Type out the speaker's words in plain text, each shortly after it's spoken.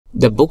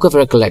The Book of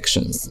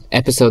Recollections,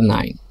 Episode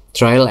 9,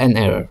 Trial and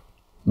Error,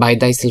 by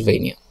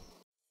Dicesylvania.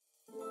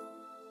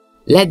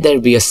 Let there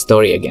be a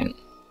story again,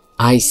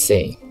 I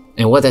say,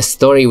 and what a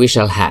story we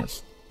shall have.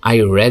 Are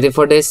you ready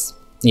for this?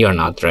 You're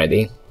not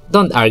ready.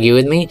 Don't argue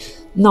with me,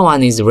 no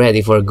one is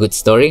ready for a good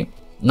story,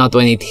 not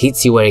when it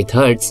hits you where it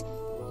hurts,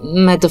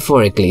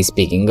 metaphorically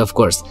speaking, of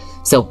course.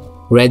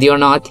 So, ready or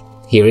not,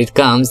 here it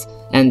comes,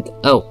 and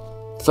oh,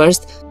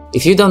 first,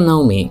 if you don't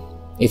know me,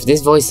 if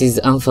this voice is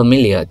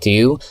unfamiliar to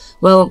you,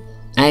 well,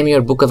 I am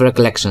your Book of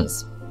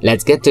Recollections.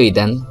 Let's get to it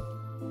then.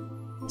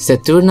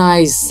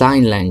 Saturnai's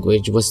sign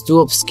language was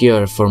too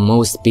obscure for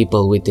most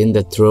people within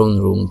the throne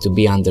room to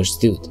be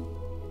understood.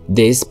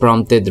 This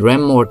prompted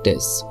Rem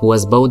Mortis, who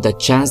was both the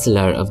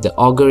Chancellor of the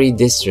Augury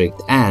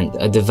District and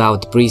a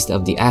devout priest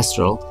of the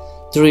Astral,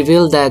 to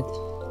reveal that,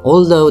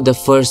 although the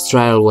first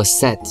trial was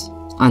set,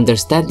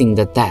 understanding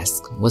the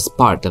task was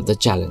part of the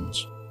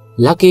challenge.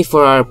 Lucky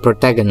for our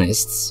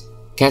protagonists,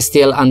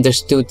 Castiel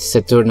understood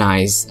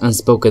Saturnai's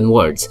unspoken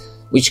words,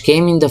 which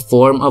came in the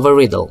form of a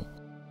riddle.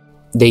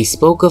 They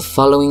spoke of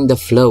following the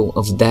flow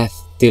of death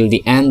till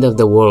the end of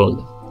the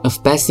world,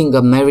 of passing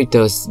a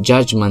meritorious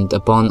judgment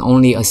upon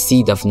only a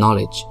seed of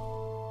knowledge.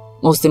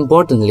 Most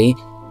importantly,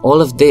 all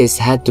of this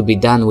had to be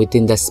done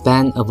within the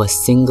span of a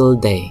single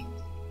day.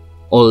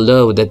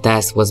 Although the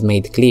task was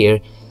made clear,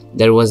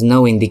 there was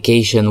no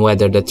indication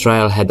whether the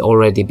trial had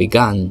already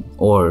begun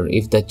or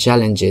if the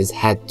challenges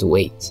had to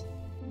wait.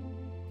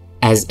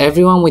 As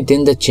everyone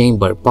within the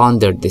chamber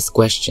pondered this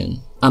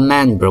question, a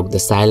man broke the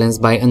silence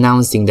by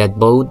announcing that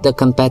both the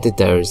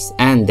competitors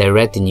and their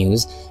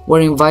retinues were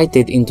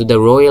invited into the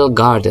royal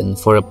garden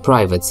for a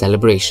private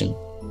celebration.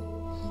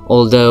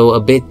 Although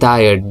a bit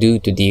tired due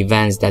to the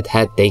events that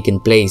had taken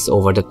place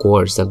over the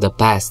course of the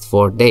past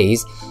 4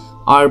 days,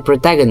 our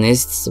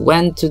protagonists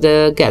went to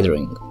the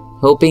gathering,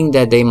 hoping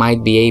that they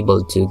might be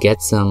able to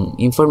get some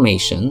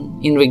information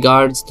in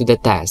regards to the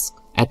task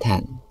at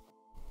hand.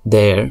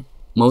 There,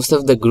 most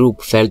of the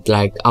group felt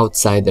like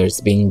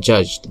outsiders being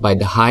judged by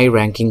the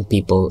high-ranking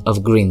people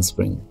of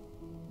Greenspring.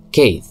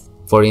 Keith,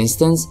 for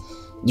instance,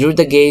 drew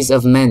the gaze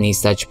of many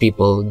such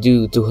people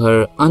due to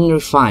her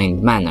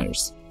unrefined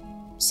manners.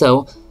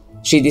 So,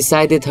 she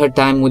decided her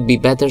time would be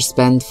better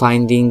spent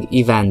finding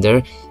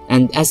Evander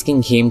and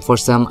asking him for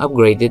some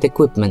upgraded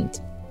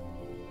equipment.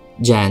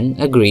 Jan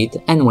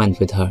agreed and went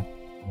with her.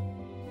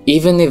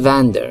 Even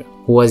Evander,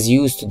 who was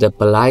used to the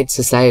polite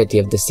society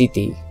of the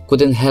city,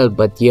 couldn't help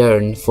but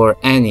yearn for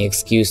any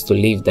excuse to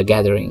leave the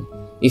gathering,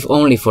 if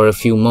only for a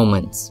few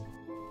moments.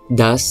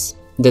 Thus,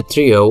 the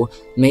trio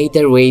made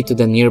their way to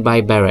the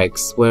nearby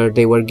barracks where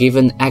they were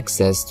given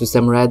access to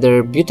some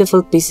rather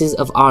beautiful pieces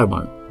of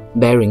armor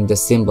bearing the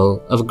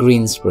symbol of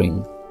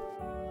Greenspring.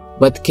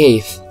 But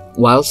Keith,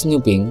 while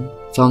snooping,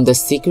 found a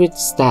secret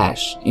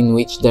stash in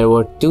which there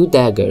were 2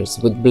 daggers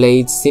with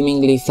blades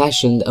seemingly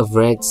fashioned of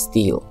red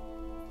steel.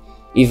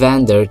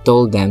 Evander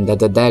told them that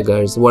the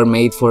daggers were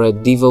made for a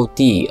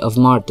devotee of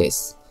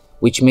Martis,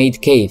 which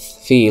made Keith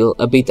feel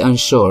a bit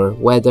unsure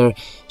whether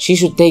she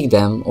should take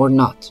them or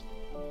not.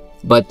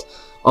 But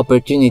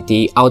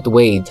opportunity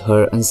outweighed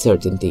her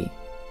uncertainty.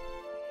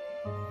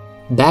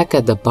 Back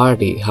at the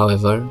party,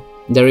 however,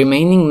 the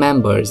remaining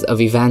members of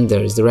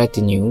Evander's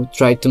retinue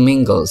tried to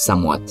mingle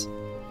somewhat.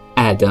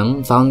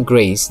 Adam found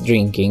Grace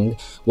drinking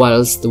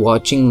whilst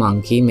watching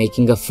Monkey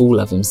making a fool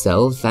of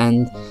himself,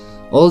 and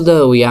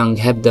although young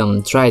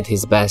Hebdom tried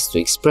his best to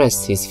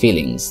express his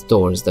feelings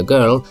towards the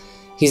girl,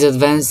 his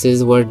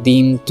advances were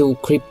deemed too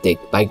cryptic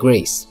by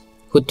Grace,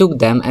 who took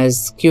them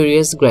as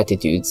curious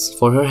gratitudes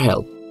for her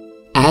help.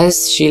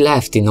 As she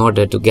left in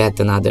order to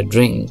get another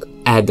drink,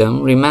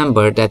 Adam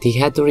remembered that he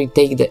had to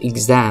retake the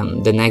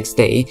exam the next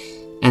day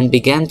and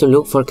began to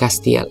look for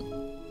Castiel.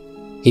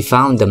 He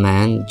found the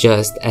man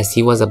just as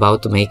he was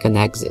about to make an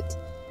exit.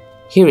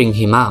 Hearing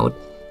him out,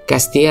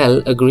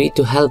 Castiel agreed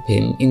to help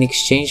him in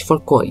exchange for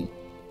coin,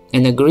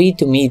 and agreed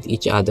to meet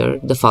each other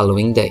the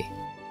following day.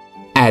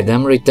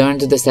 Adam returned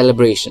to the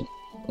celebration,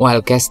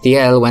 while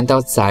Castiel went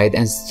outside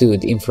and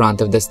stood in front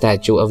of the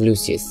statue of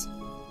Lucius,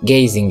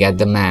 gazing at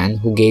the man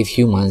who gave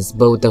humans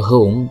both a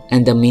home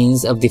and the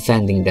means of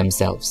defending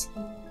themselves.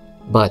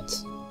 But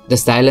the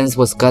silence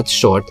was cut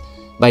short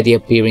by the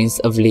appearance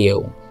of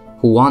Leo,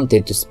 who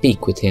wanted to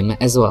speak with him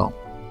as well.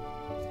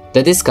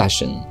 The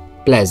discussion,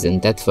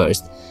 pleasant at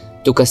first,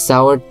 took a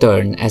sour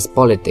turn as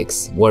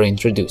politics were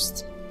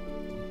introduced.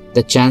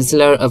 The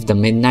Chancellor of the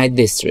Midnight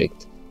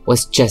District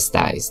was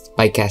chastised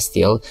by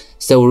Castiel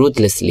so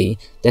ruthlessly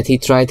that he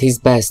tried his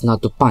best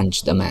not to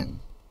punch the man.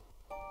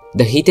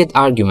 The heated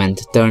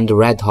argument turned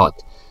red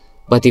hot,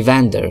 but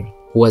Evander,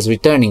 who was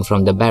returning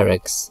from the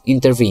barracks,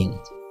 intervened.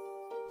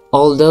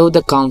 Although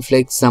the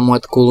conflict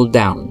somewhat cooled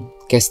down,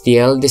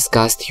 Castiel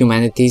discussed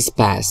humanity's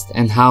past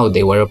and how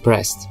they were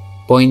oppressed,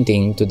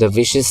 pointing to the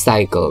vicious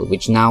cycle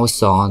which now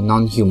saw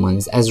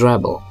non-humans as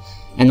rebel,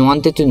 and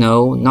wanted to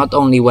know not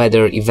only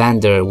whether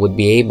Evander would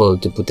be able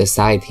to put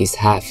aside his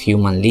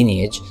half-human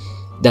lineage,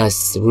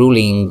 thus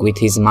ruling with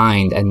his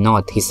mind and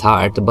not his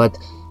heart, but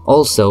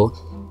also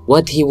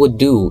what he would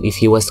do if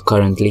he was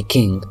currently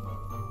king.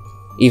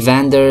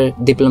 Evander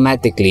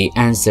diplomatically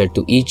answered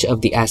to each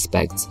of the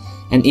aspects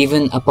and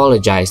even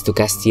apologized to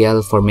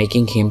Castiel for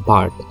making him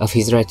part of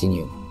his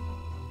retinue.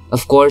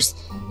 Of course,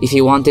 if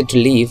he wanted to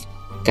leave,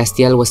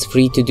 Castiel was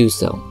free to do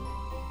so.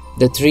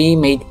 The three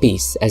made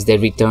peace as they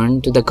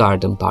returned to the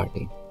garden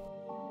party.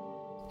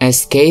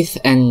 As Keith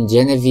and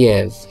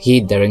Genevieve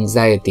hid their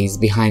anxieties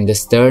behind the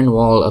stern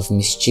wall of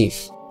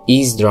mischief,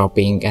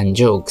 eavesdropping, and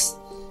jokes,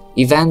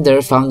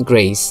 Evander found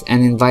Grace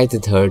and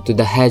invited her to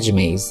the hedge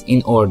maze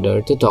in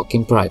order to talk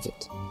in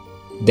private.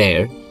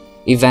 There,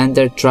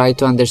 Evander tried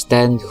to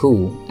understand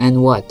who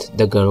and what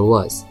the girl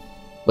was,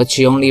 but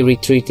she only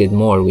retreated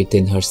more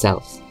within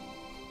herself.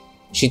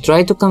 She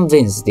tried to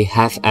convince the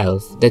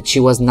half-elf that she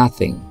was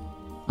nothing,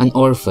 an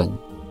orphan,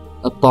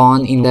 a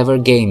pawn in whatever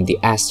game the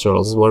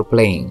Astrals were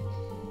playing,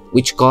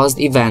 which caused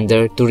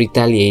Evander to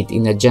retaliate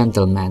in a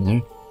gentle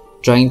manner,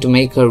 trying to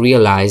make her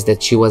realize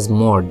that she was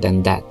more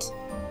than that.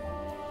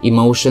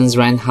 Emotions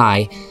ran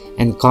high,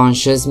 and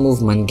conscious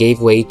movement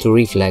gave way to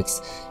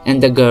reflex,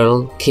 and the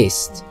girl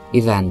kissed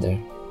Evander.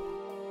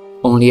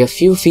 Only a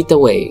few feet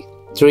away,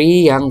 three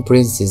young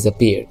princes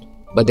appeared,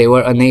 but they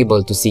were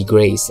unable to see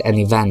Grace and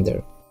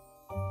Evander.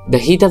 The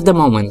heat of the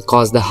moment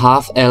caused the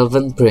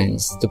half-elven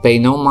prince to pay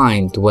no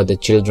mind to what the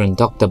children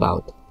talked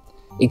about,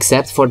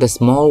 except for the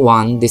small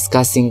one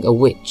discussing a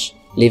witch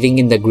living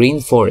in the green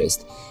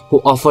forest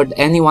who offered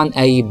anyone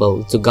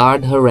able to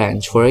guard her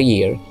ranch for a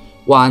year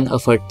one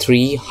of her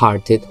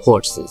three-hearted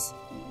horses.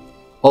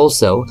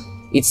 Also,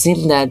 it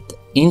seemed that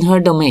in her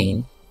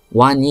domain,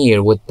 1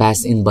 year would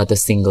pass in but a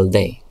single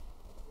day.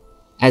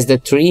 As the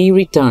three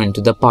returned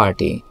to the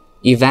party,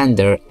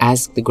 Evander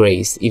asked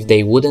Grace if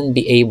they wouldn't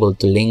be able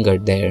to linger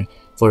there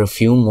for a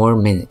few more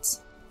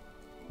minutes.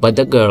 But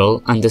the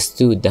girl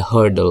understood the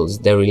hurdles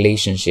their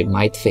relationship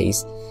might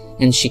face,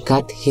 and she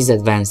cut his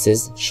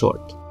advances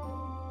short.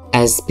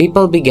 As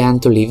people began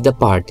to leave the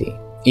party,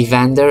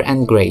 Evander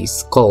and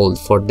Grace called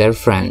for their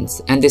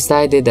friends and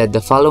decided that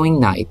the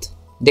following night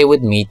they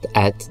would meet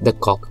at the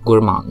Coq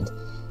Gourmand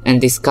and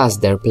discuss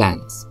their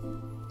plans.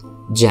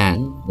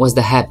 Jan was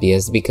the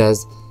happiest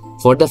because,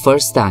 for the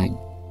first time,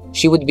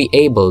 she would be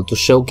able to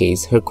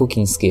showcase her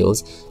cooking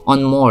skills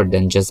on more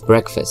than just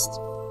breakfast.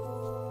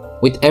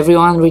 With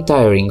everyone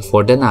retiring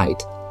for the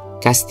night,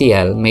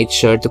 Castiel made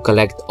sure to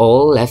collect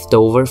all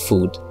leftover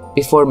food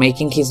before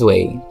making his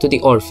way to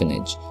the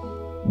orphanage,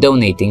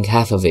 donating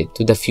half of it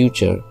to the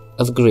future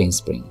of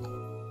Greenspring.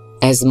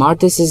 As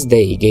Martis's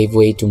day gave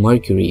way to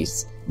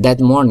Mercury's, that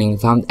morning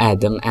found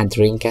Adam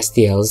entering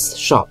Castiel's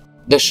shop.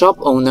 The shop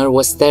owner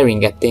was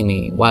staring at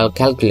Timmy while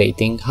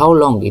calculating how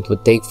long it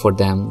would take for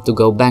them to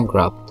go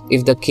bankrupt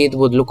if the kid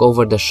would look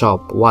over the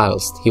shop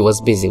whilst he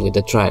was busy with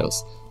the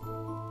trials.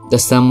 The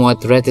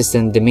somewhat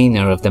reticent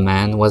demeanor of the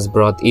man was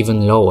brought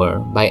even lower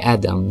by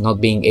Adam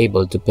not being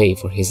able to pay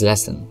for his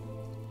lesson.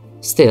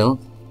 Still,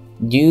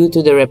 due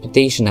to the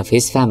reputation of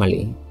his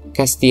family,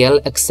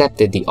 Castiel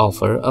accepted the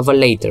offer of a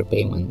later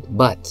payment,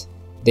 but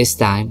this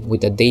time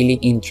with a daily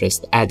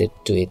interest added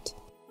to it.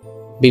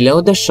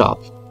 Below the shop,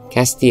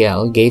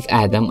 Castiel gave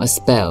Adam a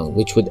spell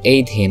which would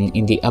aid him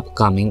in the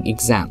upcoming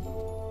exam.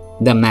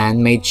 The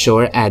man made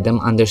sure Adam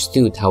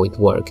understood how it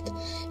worked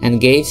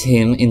and gave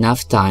him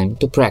enough time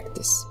to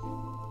practice.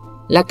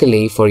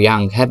 Luckily for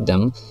young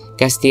Hebdom,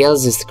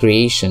 Castiel's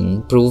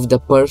creation proved the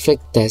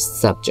perfect test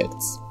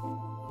subjects.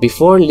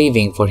 Before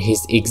leaving for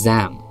his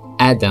exam,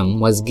 Adam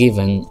was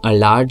given a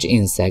large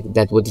insect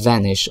that would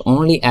vanish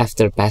only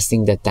after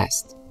passing the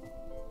test.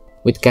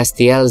 With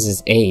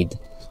Castiel's aid,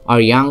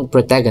 our young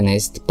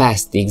protagonist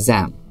passed the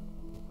exam.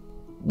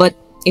 But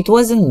it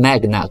wasn't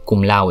magna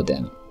cum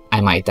laude,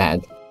 I might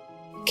add.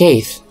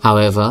 Keith,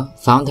 however,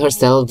 found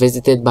herself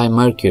visited by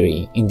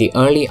Mercury in the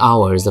early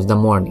hours of the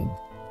morning.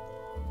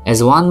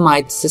 As one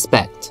might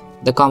suspect,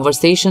 the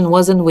conversation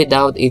wasn't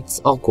without its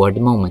awkward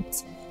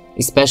moments,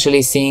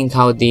 especially seeing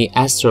how the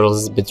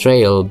Astral's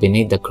betrayal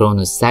beneath the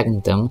Cronus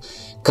Sanctum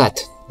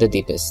cut the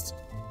deepest.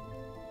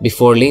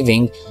 Before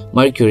leaving,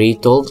 Mercury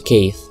told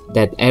Keith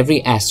that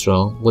every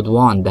Astral would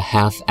want the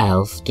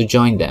half-elf to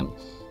join them,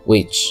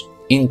 which,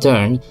 in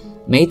turn,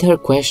 made her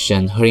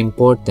question her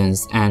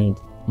importance and,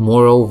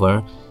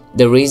 moreover,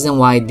 the reason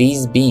why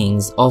these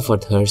beings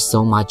offered her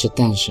so much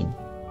attention.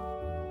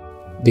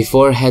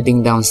 Before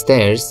heading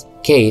downstairs,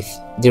 Keith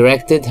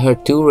directed her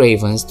two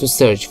ravens to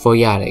search for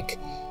Yarek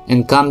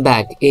and come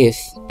back if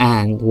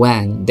and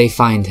when they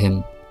find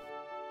him.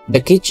 The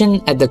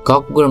kitchen at the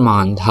Coq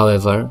Gourmand,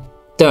 however,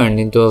 turned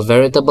into a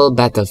veritable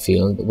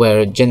battlefield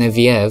where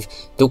Genevieve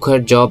took her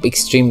job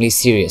extremely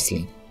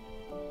seriously.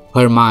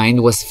 Her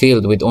mind was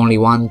filled with only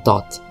one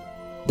thought.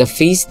 The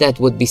feast that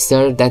would be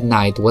served that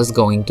night was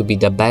going to be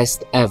the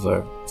best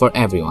ever for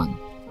everyone.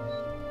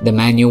 The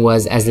menu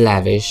was as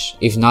lavish,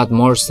 if not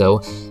more so,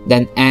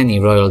 than any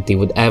royalty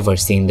would ever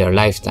see in their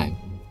lifetime.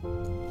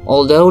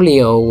 Although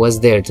Leo was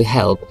there to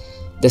help,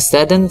 the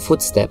sudden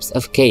footsteps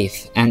of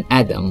Keith and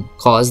Adam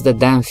caused the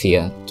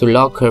Damphia to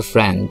lock her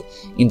friend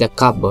in the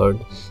cupboard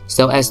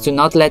so as to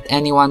not let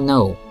anyone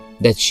know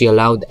that she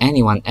allowed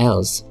anyone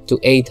else to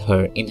aid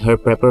her in her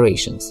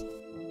preparations.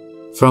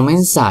 From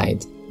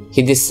inside,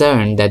 He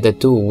discerned that the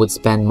two would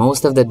spend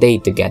most of the day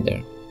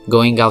together,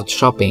 going out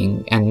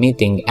shopping and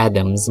meeting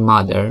Adam's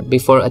mother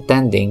before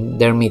attending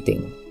their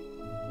meeting.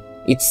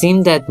 It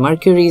seemed that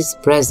Mercury's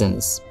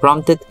presence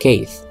prompted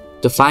Keith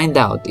to find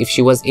out if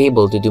she was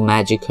able to do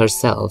magic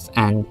herself,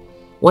 and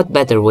what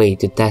better way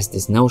to test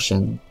this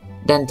notion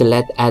than to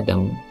let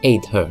Adam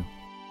aid her.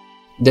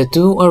 The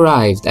two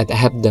arrived at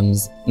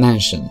Adam's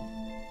mansion.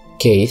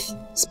 Keith,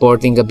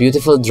 sporting a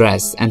beautiful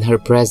dress, and her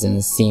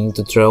presence seemed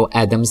to throw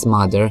Adam's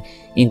mother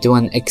into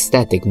an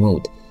ecstatic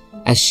mood,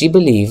 as she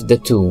believed the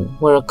two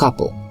were a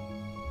couple.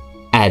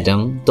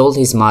 Adam told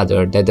his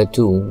mother that the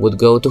two would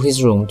go to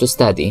his room to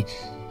study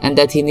and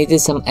that he needed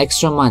some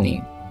extra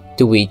money,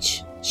 to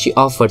which she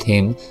offered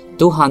him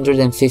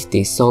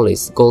 250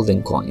 solis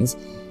golden coins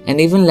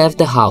and even left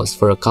the house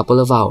for a couple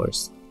of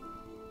hours.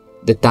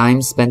 The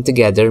time spent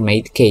together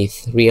made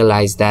Keith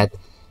realize that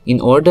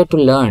in order to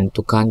learn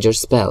to conjure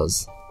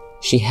spells,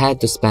 she had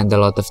to spend a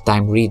lot of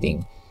time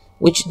reading,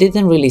 which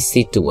didn't really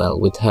sit too well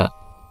with her.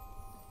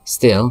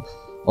 Still,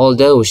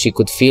 although she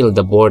could feel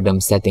the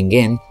boredom setting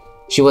in,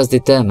 she was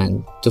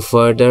determined to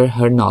further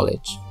her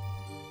knowledge.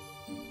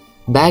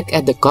 Back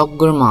at the Coq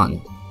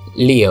Gourmand,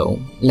 Leo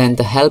lent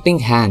a helping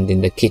hand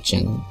in the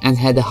kitchen and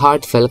had a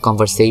heartfelt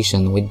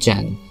conversation with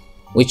Jen,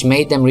 which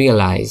made them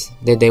realize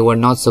that they were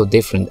not so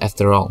different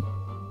after all.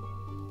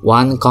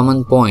 One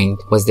common point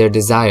was their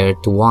desire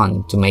to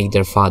want to make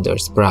their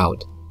fathers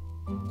proud.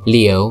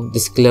 Leo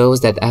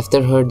disclosed that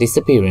after her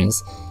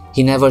disappearance,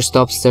 he never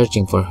stopped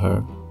searching for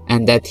her,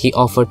 and that he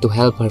offered to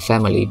help her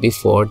family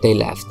before they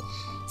left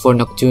for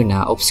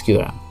Nocturna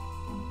Obscura.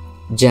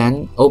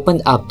 Jen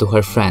opened up to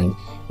her friend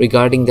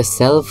regarding the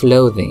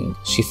self-loathing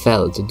she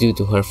felt due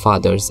to her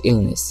father's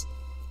illness,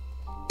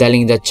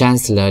 telling the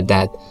Chancellor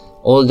that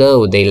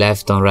although they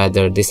left on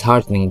rather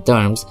disheartening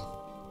terms,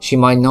 she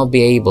might not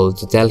be able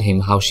to tell him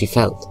how she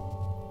felt.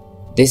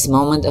 This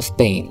moment of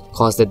pain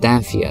caused the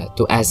Damphia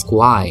to ask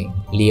why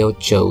Leo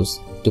chose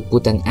to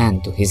put an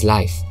end to his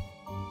life.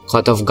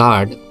 Caught off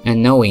guard,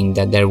 and knowing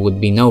that there would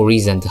be no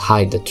reason to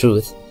hide the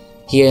truth,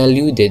 he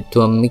alluded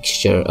to a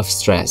mixture of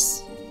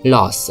stress,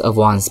 loss of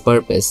one's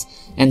purpose,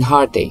 and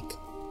heartache,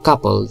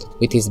 coupled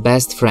with his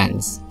best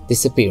friend's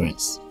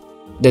disappearance.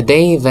 The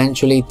day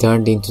eventually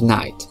turned into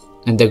night,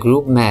 and the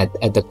group met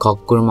at the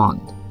Coq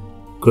Gourmand.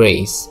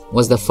 Grace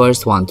was the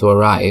first one to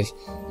arrive,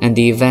 and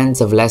the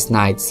events of last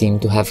night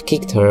seemed to have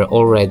kicked her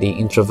already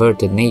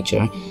introverted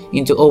nature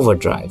into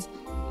overdrive,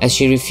 as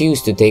she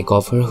refused to take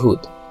off her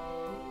hood.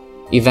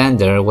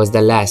 Evander was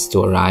the last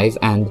to arrive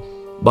and,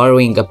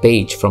 borrowing a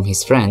page from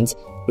his friends,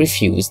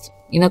 refused,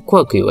 in a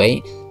quirky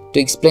way, to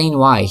explain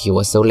why he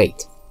was so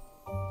late.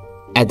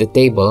 At the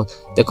table,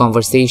 the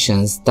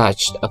conversations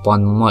touched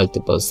upon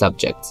multiple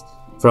subjects,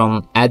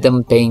 from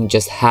Adam paying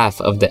just half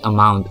of the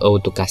amount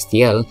owed to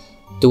Castiel,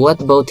 to what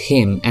both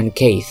him and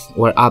Keith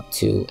were up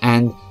to,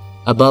 and,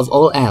 above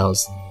all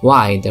else,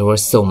 why there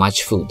was so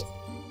much food.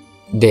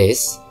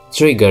 This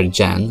triggered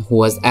Jan, who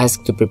was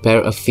asked to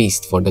prepare a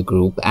feast for the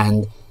group,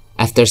 and,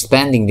 after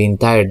spending the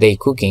entire day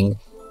cooking,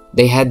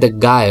 they had the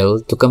guile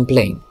to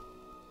complain.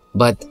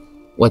 But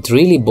what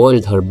really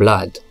boiled her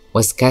blood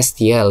was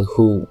Castiel,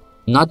 who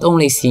not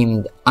only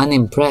seemed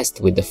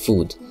unimpressed with the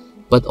food,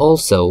 but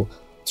also,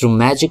 through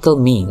magical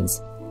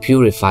means,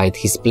 purified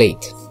his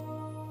plate.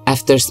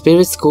 After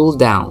spirits cooled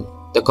down,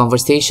 the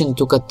conversation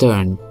took a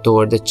turn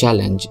toward the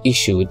challenge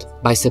issued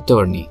by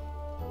Saturni.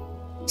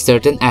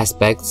 Certain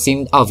aspects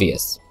seemed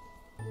obvious.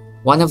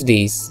 One of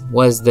these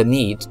was the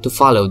need to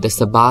follow the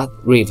Sabbath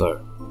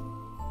River.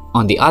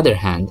 On the other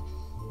hand,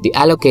 the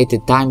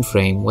allocated time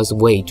frame was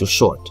way too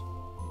short.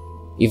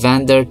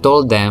 Evander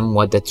told them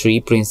what the three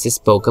princes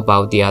spoke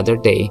about the other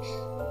day,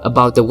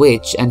 about the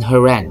witch and her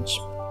ranch.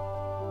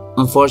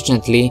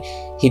 Unfortunately,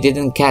 he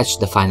didn't catch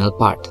the final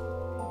part.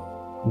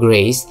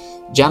 Grace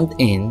jumped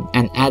in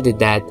and added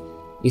that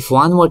if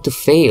one were to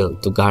fail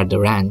to guard the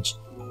ranch,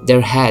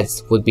 their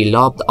heads would be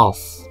lopped off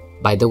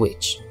by the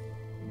witch.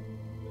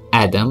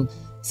 Adam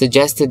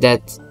suggested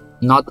that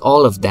not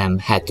all of them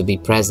had to be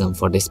present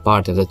for this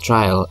part of the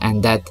trial,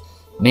 and that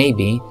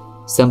maybe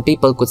some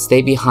people could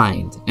stay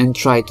behind and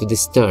try to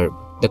disturb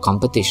the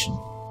competition.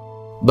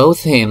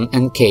 Both him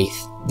and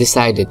Keith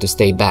decided to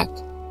stay back.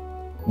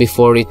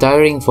 Before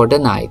retiring for the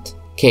night,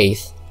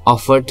 Keith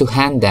offered to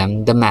hand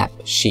them the map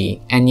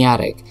she and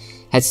Yarek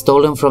had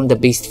stolen from the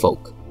beast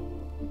folk.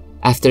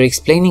 After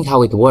explaining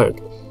how it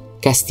worked,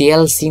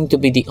 Castiel seemed to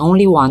be the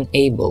only one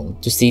able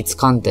to see its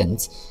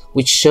contents,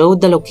 which showed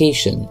the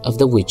location of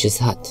the witch's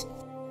hut.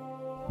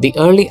 The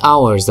early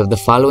hours of the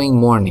following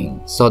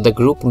morning saw the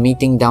group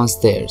meeting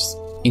downstairs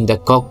in the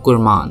Coq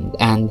Gourmand,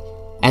 and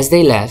as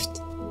they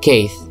left,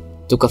 Keith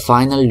took a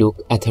final look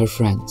at her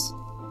friends.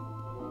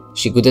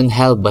 She couldn't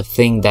help but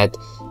think that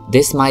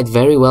this might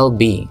very well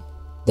be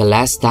the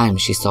last time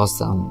she saw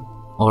some,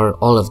 or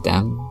all of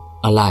them,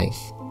 alive.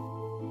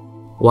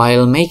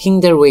 While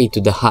making their way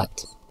to the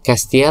hut,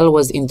 Castiel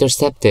was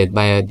intercepted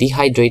by a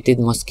dehydrated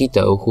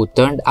mosquito who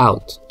turned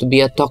out to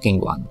be a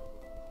talking one.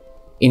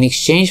 In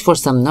exchange for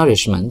some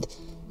nourishment,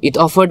 It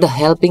offered a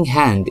helping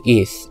hand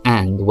if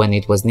and when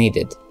it was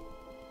needed.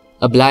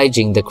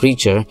 Obliging the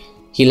creature,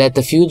 he let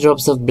a few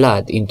drops of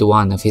blood into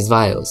one of his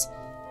vials,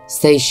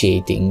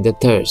 satiating the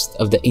thirst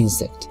of the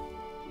insect.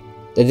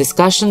 The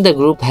discussion the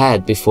group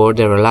had before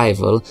their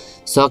arrival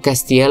saw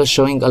Castiel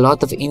showing a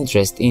lot of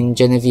interest in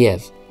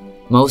Genevieve,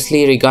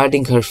 mostly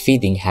regarding her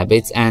feeding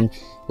habits, and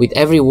with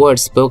every word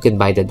spoken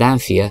by the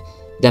Damphia,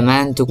 the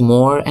man took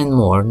more and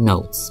more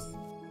notes.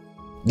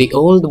 The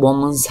old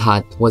woman's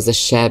hut was a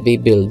shabby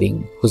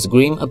building whose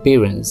grim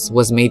appearance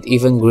was made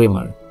even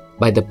grimmer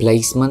by the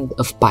placement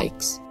of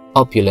pikes,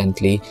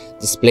 opulently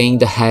displaying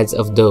the heads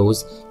of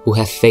those who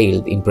have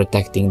failed in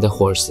protecting the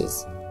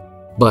horses.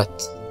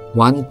 But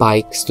one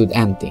pike stood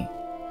empty,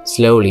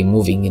 slowly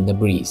moving in the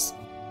breeze.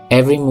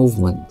 Every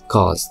movement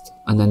caused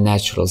an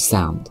unnatural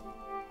sound,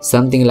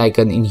 something like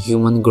an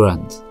inhuman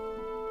grunt.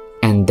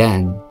 And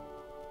then,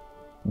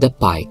 the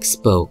pike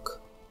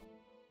spoke.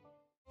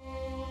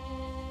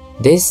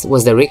 This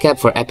was the recap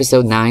for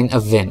episode 9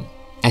 of VIM,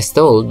 as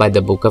told by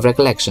the Book of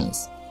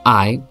Recollections.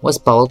 I was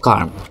Paul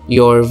Karm,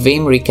 your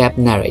VIM recap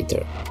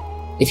narrator.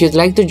 If you'd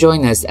like to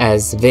join us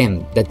as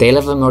VIM, the Tale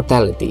of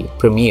Immortality,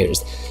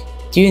 premieres,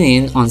 tune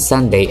in on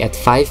Sunday at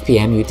 5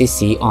 PM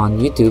UTC on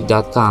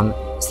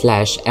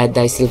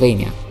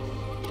youtube.com/@Dicesylvania.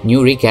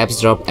 New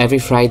recaps drop every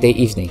Friday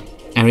evening.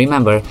 And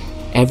remember,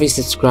 every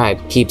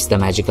subscribe keeps the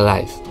magic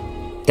alive.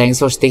 Thanks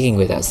for sticking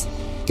with us.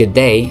 Good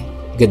day,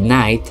 good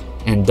night,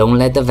 and don't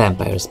let the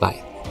vampires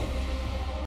bite.